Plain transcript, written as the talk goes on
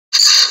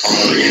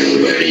Are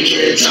you ready,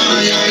 kids?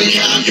 I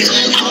Captain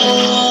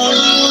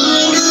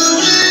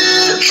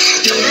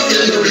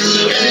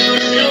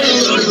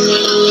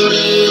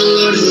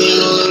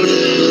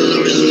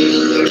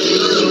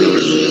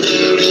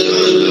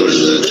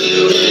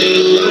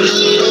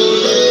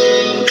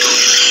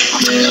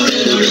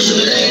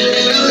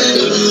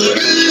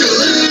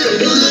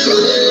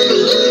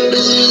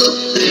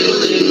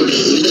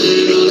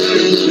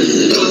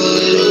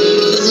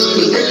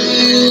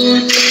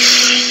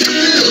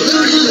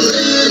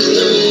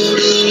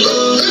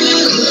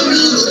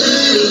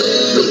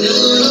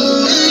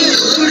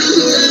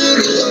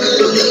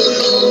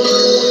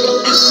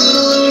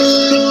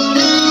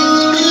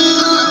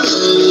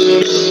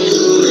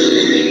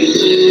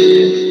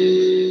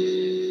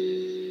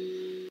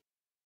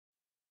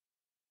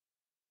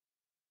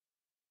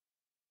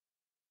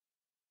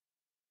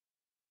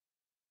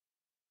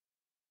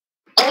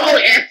Oh,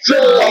 it's a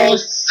little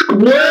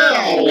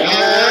squirrel,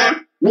 huh?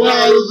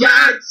 Well,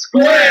 that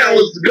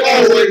squirrel's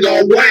going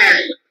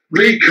away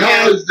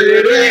because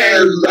it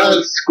is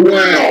a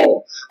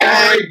squirrel.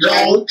 I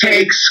don't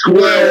take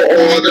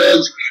squirrel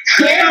orders.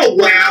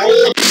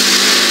 Farewell.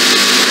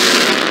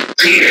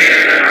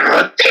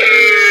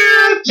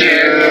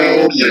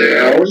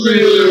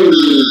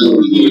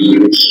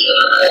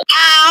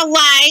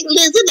 Alright,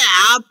 listen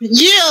up.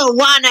 You,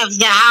 one of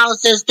the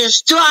houses,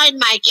 destroyed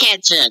my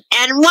kitchen,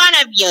 and one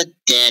of you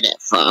did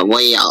it for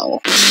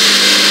real.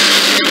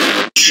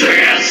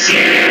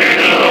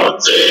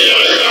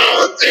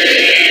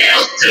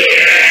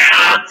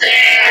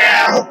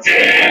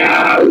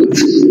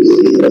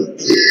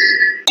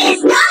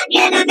 It's not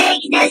gonna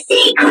make the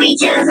sea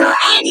creatures or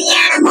any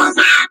animals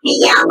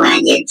happier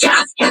when you're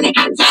just gonna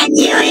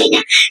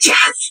continuing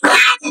just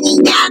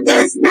flattening them.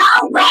 There's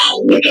no way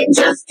you can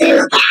just do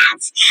that.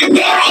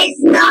 There is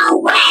no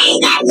way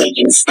that you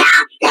can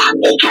stop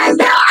them because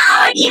they're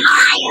already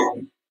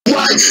hired.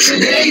 What's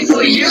today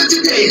for you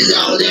today,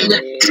 Zelden?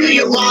 Do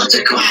you want a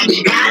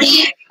Krabby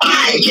Patty?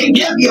 I can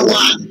give you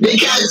one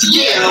because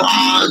you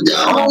are the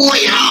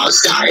only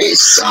house that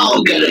is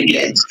so gonna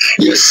get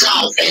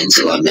yourself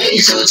into a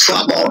major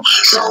trouble.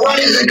 So what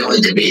is it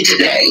going to be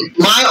today?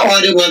 My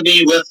order will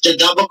be with the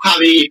double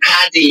Krabby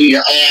Patty,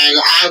 and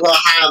I will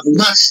have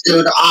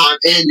mustard on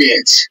in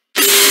it.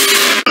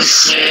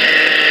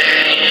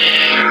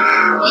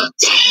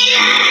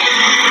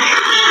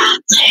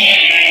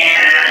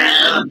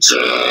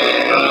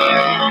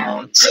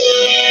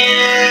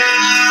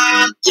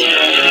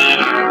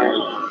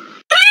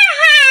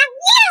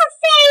 You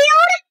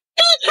failed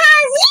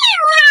because you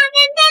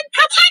haven't been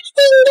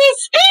protecting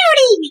this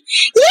building.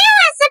 You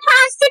are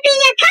supposed to be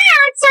a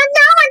guard so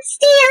no one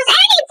steals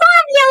any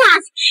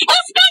formulas.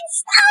 It's been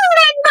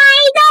stolen by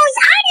those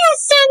other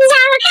Sins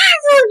Our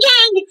Castle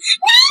gang.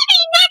 Maybe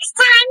next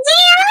time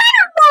be a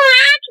little more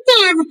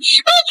active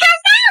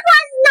because that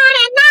was not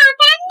enough.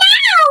 And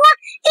now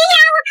the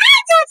Our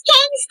Castle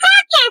gang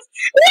stuck it.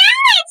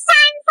 Now it's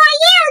time for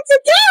you to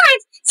do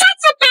it.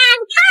 Such a bad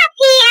cop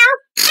here.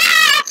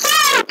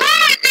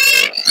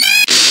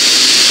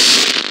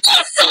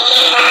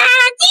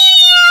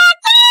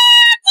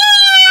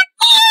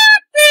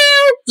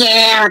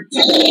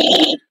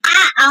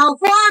 Uh-oh,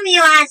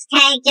 formula's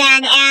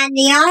taken, and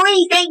the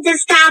only thing to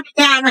stop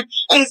them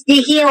is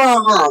the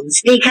hero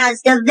homes,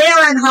 because the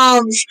villain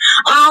homes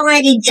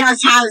already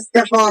just has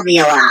the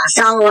formula.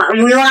 So,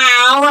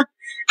 well,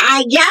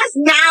 I guess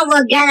now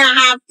we're gonna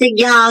have to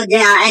go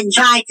there and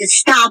try to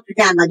stop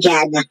them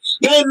again.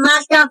 They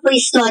must have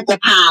restored the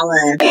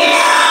power.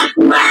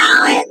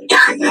 Well, it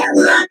doesn't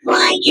look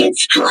like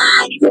it's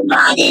plugged,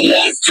 but it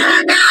is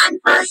turned on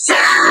for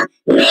sure.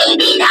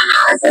 Maybe the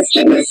houses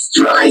can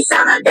destroy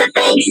some of the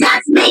things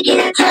that's making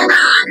it turn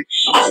on,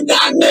 and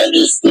then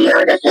maybe steal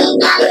the thing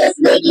that is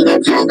making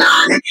it turn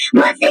on.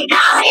 Once they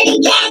call it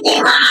again,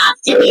 they will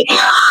have to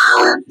repair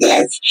all of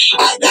this,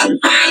 and then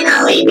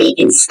finally we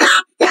can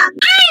stop them.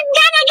 I'm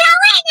gonna go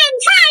in and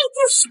try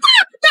to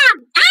stop them,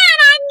 and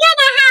I'm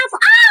gonna have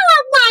all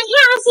of my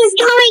houses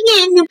going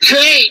in.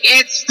 Hey,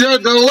 it's the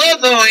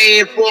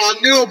delivery for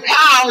new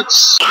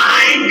pouch.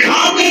 I'm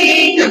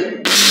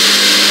coming!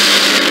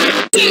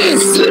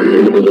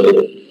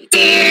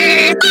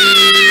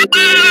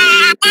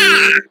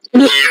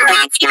 Now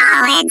let's go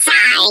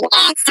inside.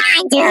 It's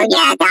time to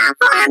get the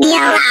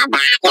formula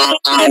back.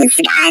 It's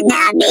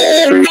gonna be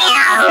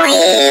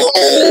very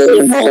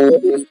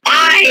easy.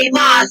 I'm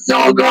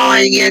also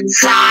going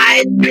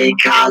inside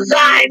because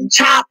I'm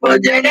tougher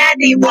than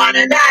anyone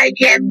and I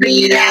can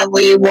beat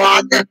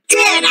everyone.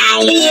 Did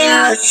I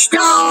use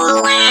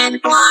stolen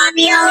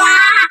formula?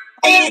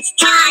 It's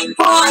time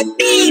for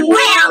the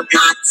whale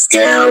cuts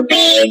to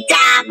be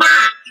done.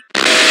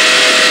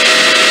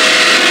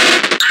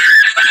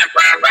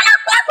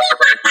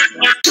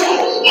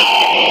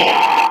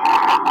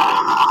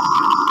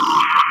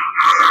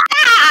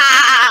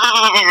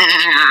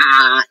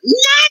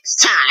 Next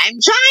time,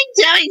 try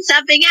doing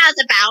something else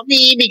about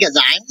me, because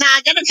I'm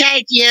not gonna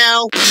take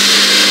you.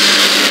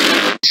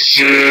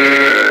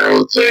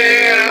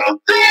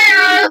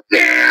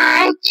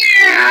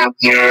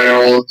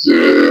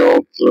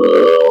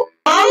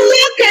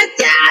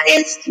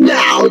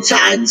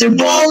 time to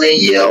bully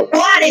you.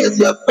 What is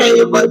your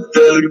favorite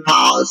food,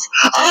 Pause?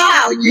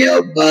 Oh,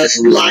 you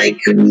must like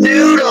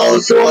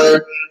noodles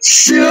or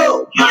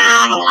soup.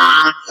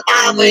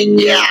 I mean,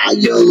 yeah,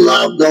 you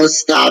love those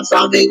stuffs.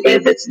 I mean,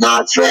 if it's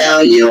not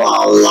true, you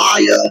are a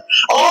liar.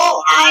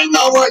 Oh, I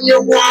know what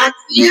you want.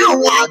 You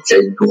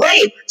wanted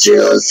grape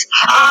juice.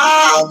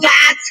 Oh,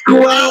 that's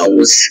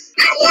gross.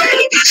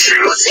 Grape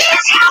juice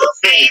is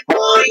healthy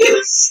for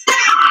you.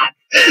 Stop.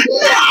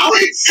 Now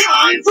it's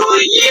time for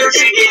you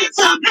to get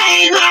some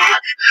payback.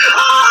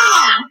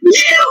 Ah,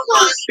 you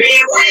must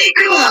be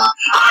weaker.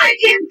 I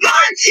can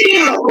punch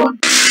you.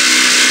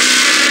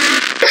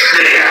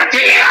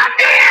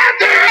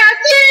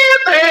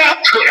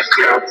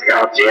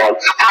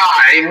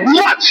 I'm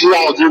much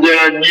larger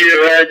than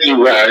you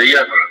anyway.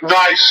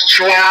 Nice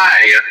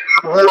try.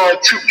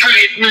 Want to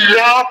beat me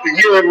up?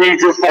 You need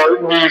to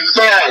fight me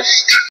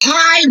first.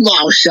 Hi,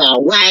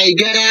 Marshall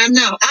Wagon.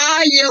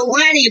 Are you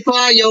ready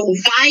for your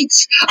fight?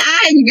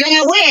 I'm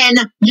gonna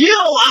win. You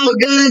are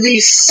gonna be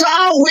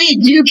so weak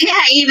you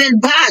can't even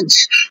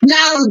punch.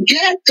 Now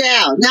get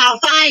down. Now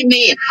fight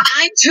me.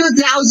 I'm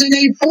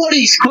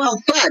 2,840 square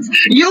foot.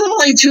 You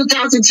only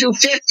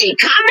 2,250.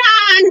 Come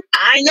on.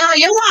 I know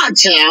you want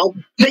to.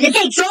 But you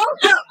think so?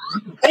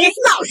 It's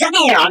most of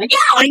it on the go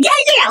and get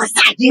you,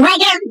 Sacky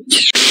Wagon.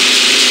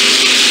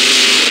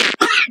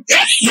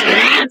 Hey,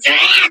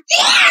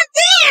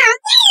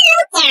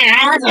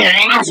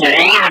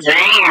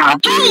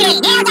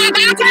 here's a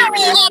battle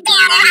we hit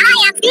down, and I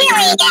am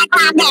feeling it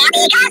from there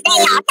because they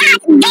are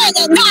not big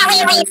and very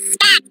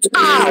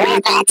respectful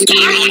with it.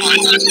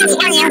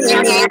 I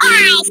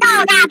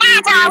stole the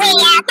battle we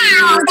hit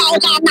now, they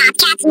cannot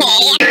catch me.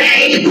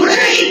 Hey,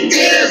 bring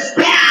this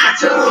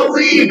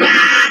battery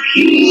back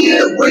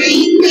here. We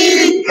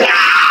need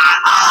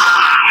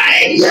I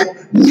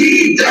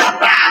need the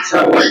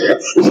battery.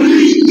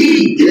 We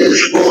need this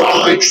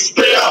for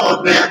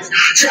experiment.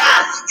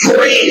 Just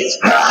please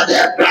put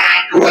it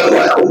back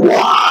where it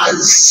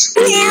was.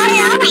 I'm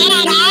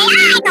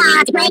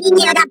not bringing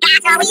you the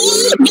battery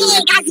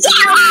because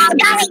you are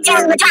going to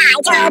try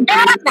to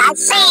build a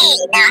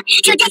machine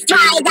to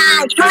destroy the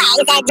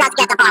place and just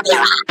get the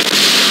formula.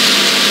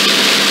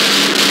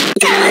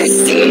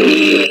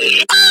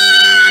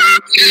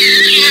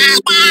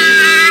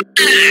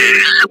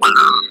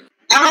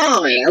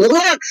 Oh, it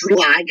looks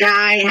like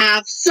I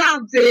have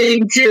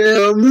something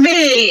to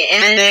me,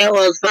 and it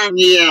was from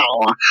you.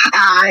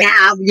 I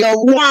have your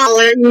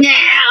wallet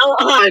now.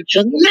 I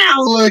can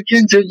now look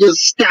into your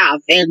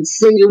stuff and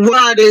see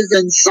what is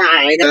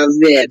inside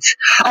of it.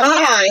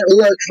 Oh, it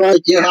looks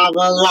like you have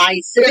a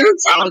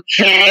license.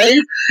 Okay.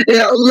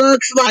 It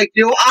looks like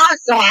you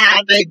also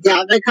have a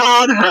debit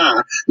card.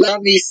 Huh?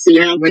 Let me see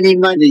how many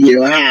money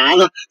you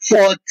have.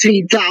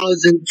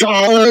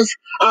 $14,000.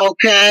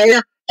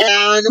 Okay.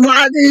 And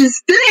what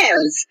is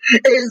this?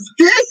 Is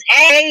this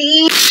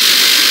a...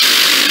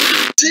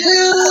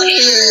 There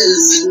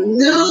is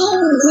no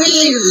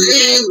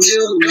reason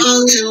to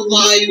go to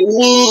my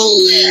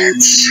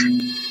wallet.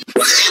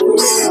 Once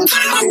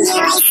upon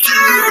a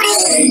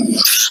time,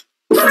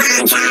 there was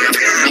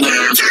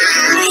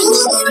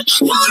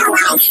 4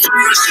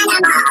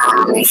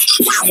 animals,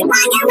 just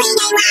wandering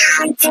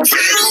around to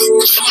find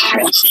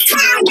food,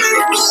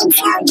 struggling to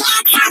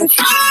get some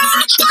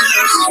food. There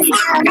is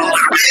no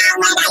food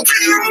around when I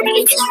told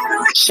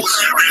you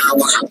there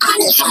wasn't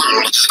any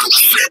food,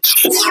 except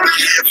you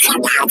have to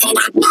go to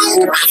the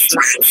main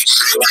restaurant,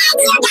 and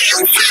then you guys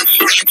just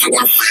flatten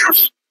yourself.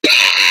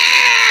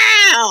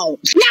 Now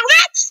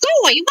that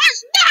story was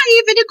not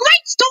even a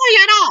great story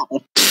at all.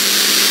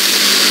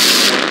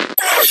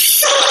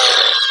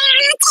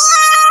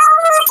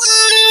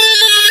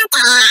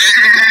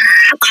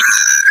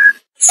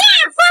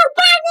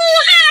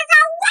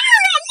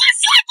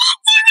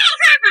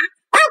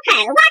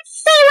 Okay, let's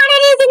see what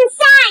it is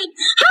inside.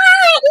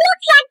 Oh, it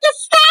looks like the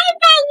same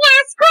thing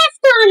as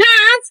Crystal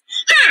has.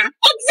 Huh,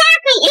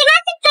 exactly. It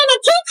hasn't been a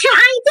teacher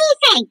ID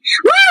thing.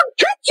 Well,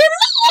 good to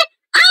me.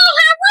 I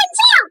have one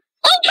too.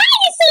 And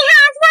Courtesy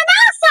has one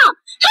also.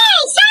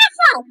 Hey,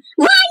 Shuffle,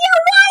 want your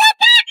wallet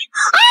back?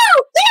 Oh,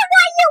 you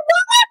want your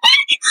wallet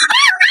back?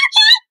 Oh,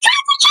 okay. Try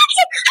to catch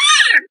it.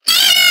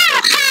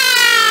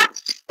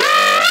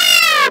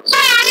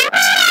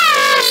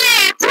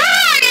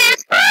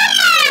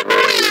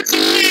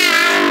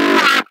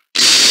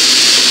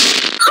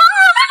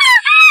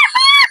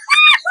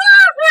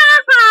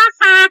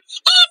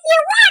 If you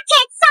want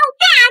it so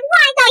bad,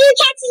 why don't you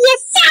catch it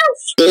yourself?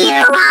 You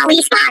are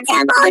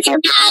responsible to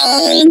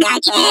pay the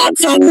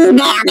kids in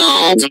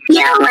damage.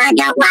 You were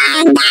the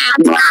one that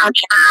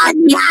broke all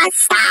the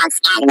stuff,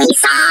 and we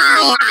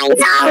saw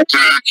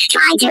Izoka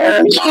try to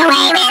get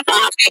away with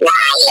it.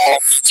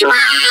 Nice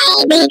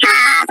try,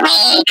 because we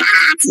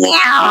caught you.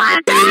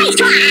 Nice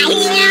try,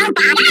 you,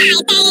 but I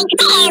think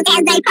this is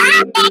the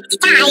perfect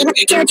time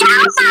to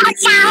tell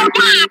so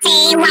Patty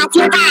what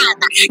you done.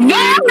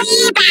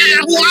 Very bad,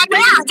 and we'll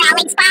tell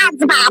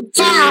SpongeBob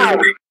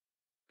too.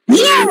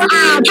 You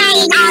are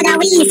paying all the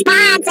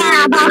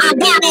responsible of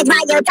damage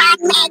while you're done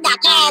in the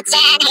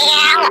kitchen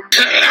here.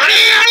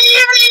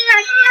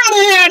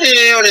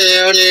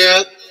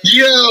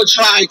 You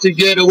tried to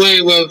get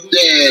away with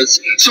this,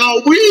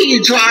 so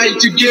we tried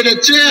to get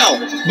it too,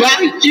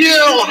 but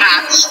you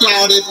had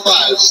started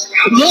first.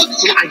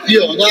 Looks like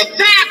you're the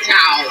fat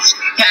house.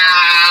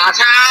 Fat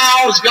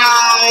house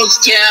goes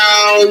to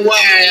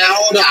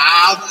World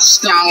of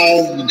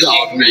Stone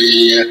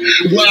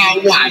Gummy.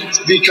 Well, right,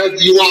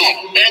 because you are,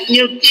 and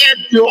you did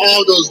do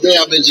all those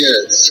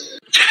damages.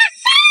 Did you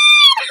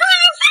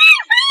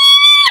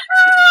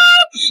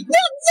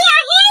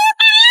hear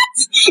that?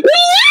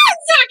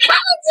 Music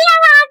called you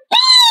a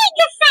big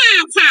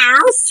fat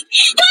house.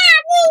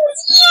 That means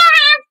you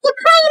have to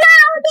clean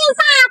all this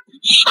up.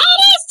 It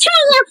is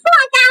true you're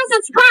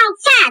 4,000 square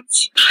feet.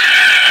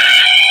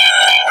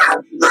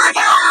 Look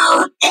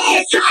out!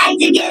 It's trying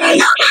to get in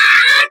your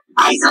car!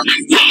 I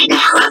understand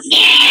all of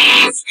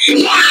this!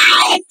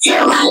 Yeah, it's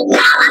too late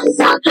now,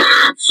 Isoka!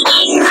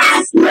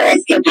 Unless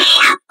Bruce can pay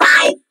a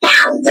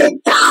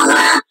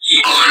 $5,000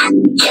 and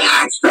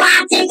get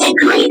splattered and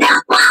clean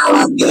up all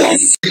of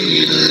this!